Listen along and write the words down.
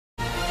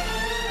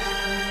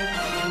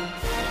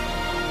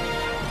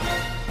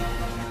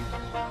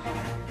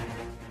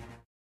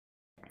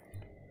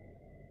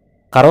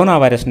Corona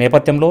virus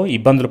నేపథ్యంలో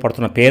ఇబ్బందులు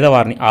పడుతున్న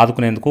పేదవారిని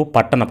ఆదుకునేందుకు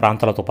పట్టణ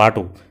ప్రాంతాలతో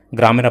పాటు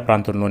గ్రామీణ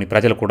ప్రాంతంలోని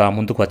ప్రజలు కూడా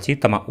ముందుకు వచ్చి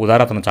తమ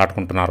ఉదారతను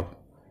చాటుకుంటున్నారు.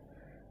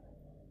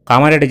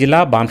 కామారెడ్డి జిల్లా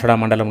బాన్సడ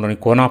మండలంలోని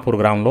కోనాపూర్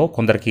గ్రామంలో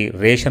కొందరికి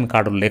రేషన్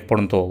కార్డులు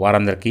లేకపోవడంతో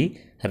వారందరికీ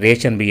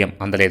రేషన్ బియ్యం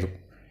అందలేదు.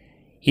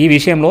 ఈ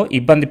విషయంలో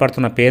ఇబ్బంది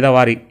పడుతున్న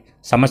పేదవారి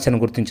సమస్యను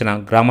గుర్తించిన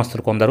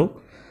గ్రామస్తులు కొందరు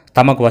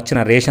తమకు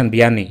వచ్చిన రేషన్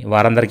బియ్యాన్ని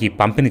వారందరికీ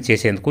పంపిణీ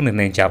చేసేందుకు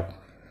నిర్ణయించారు.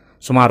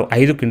 సుమారు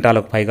 5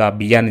 క్వింటాలకు పైగా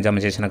బియ్యాన్ని జమ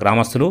చేసిన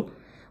గ్రామస్తులు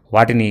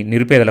వాటిని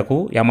నిరుపేదలకు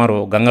ఎంఆర్ఓ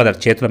గంగాధర్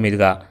చేతుల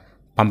మీదుగా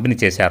పంపిణీ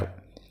చేశారు.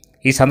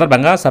 ఈ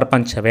సందర్భంగా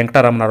సర్పంచ్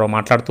వెంకటరమణారావు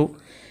మాట్లాడుతూ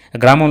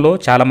గ్రామంలో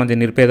చాలామంది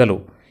నిరుపేదలు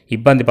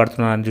ఇబ్బంది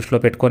పడుతున్నారని దృష్టిలో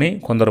పెట్టుకొని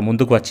కొందరు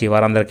ముందుకు వచ్చి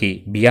వారందరికీ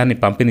బియ్యాన్ని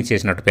పంపిణీ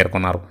చేసినట్టు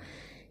పేర్కొన్నారు.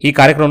 ఈ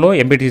కార్యక్రమంలో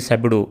ఎంపీటీసీ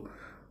సభ్యుడు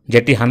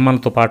జట్టి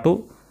హనుమాన్తో పాటు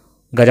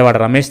గజవాడ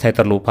రమేష్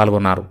తదితరులు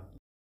పాల్గొన్నారు.